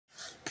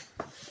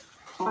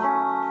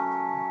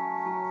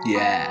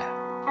Yeah.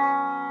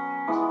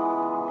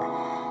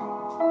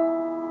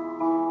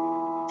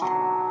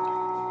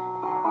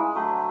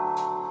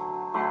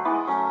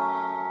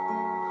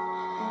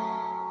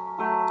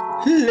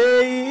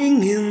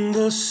 Laying in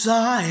the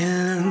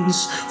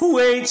silence,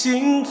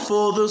 waiting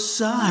for the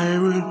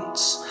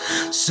sirens.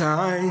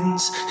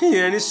 Signs,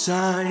 any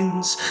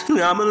signs,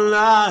 I'm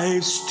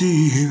alive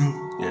still.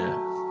 Yeah.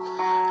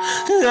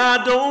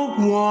 I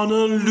don't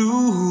wanna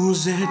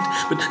lose it,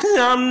 but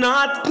I'm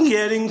not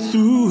getting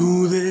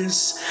through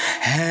this.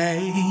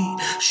 Hey,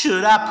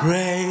 should I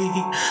pray?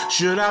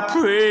 Should I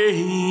pray?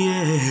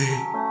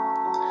 Yeah.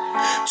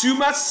 To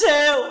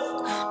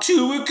myself,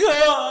 to a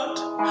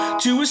God,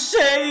 to a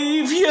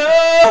Savior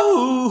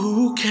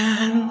who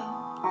can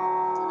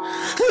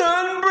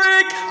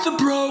unbreak the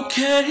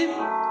broken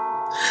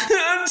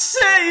and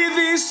say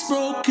these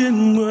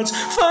spoken words.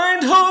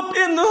 Find hope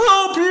in the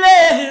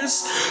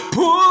hopeless.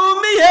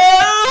 Pull me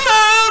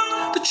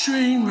out the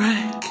train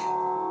wreck,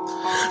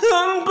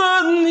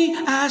 unburn the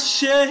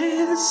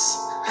ashes,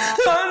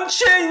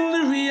 unchain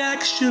the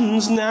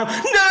reactions now.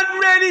 Not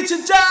ready to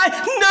die,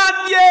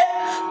 not yet.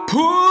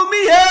 Pull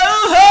me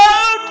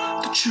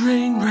out the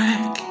train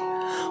wreck.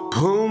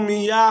 Pull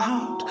me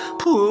out,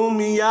 pull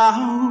me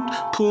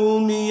out, pull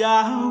me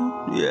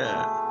out,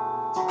 yeah.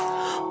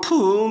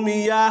 Pull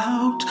me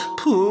out,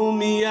 pull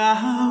me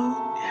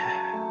out, yeah.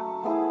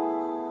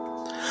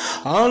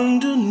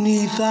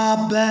 Underneath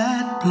our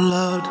bad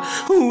blood,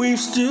 we've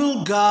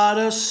still got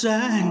a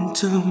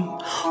sanctum.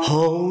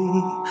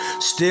 Home,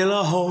 still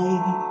a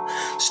home,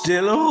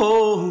 still a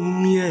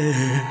home,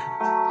 yeah.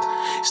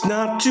 It's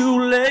not too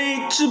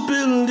late to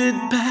build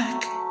it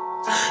back,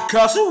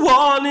 'cause a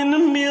 1 in a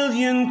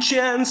million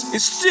chance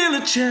is still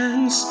a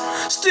chance,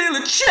 still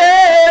a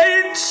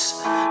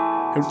chance.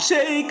 And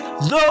take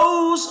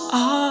those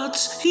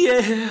odds,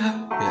 yeah.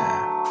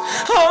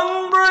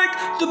 Unbreak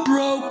the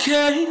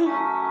broken,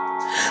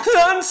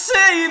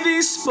 unsay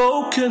these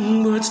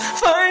spoken words.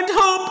 Find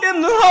hope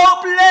in the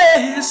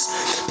hopeless.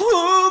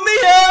 Pull me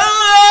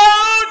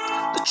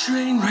out the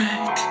train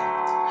wreck,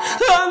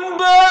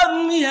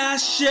 unburn the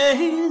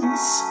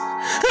ashes,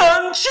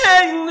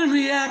 unchain the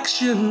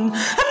reaction.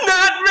 I'm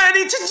not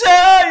ready to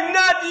die,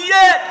 not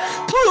yet.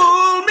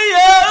 Pull me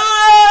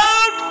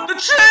out the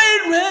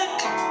train wreck.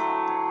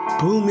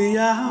 Pull me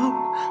out,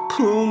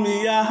 pull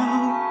me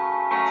out.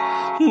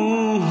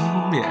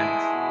 Yeah.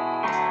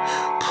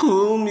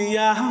 Pull me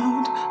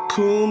out,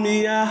 pull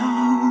me out.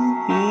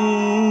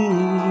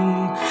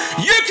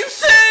 You can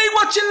say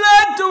what you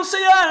like, don't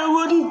say I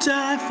wouldn't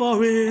die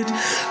for it.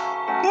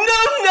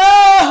 No,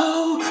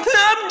 no,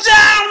 I'm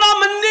down on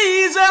my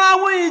knees and I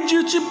want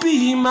you to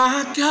be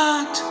my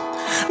God,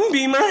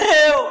 be my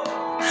help,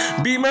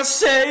 be my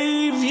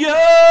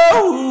Savior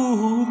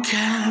who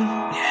can,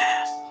 yeah.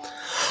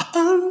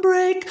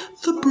 Unbreak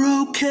the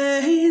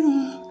broken,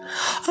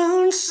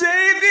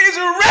 unsay these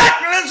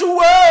reckless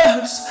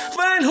words.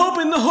 Find hope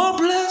in the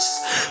hopeless.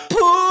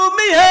 Pull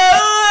me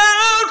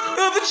out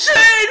of the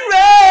train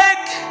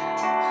wreck,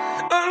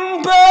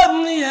 unburn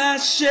the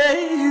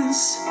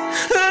ashes,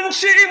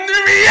 unchain the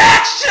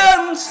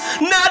reactions.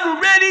 Not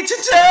ready to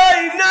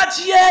die, not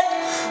yet.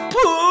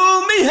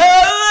 Pull me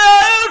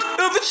out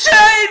of the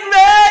train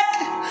wreck.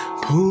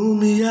 Pull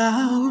me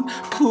out,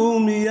 pull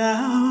me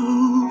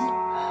out.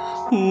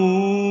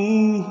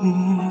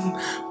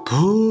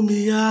 Pull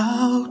me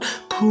out,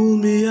 pull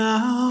me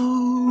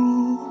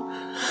out.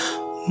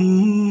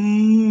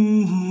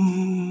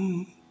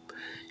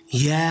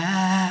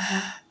 Yeah.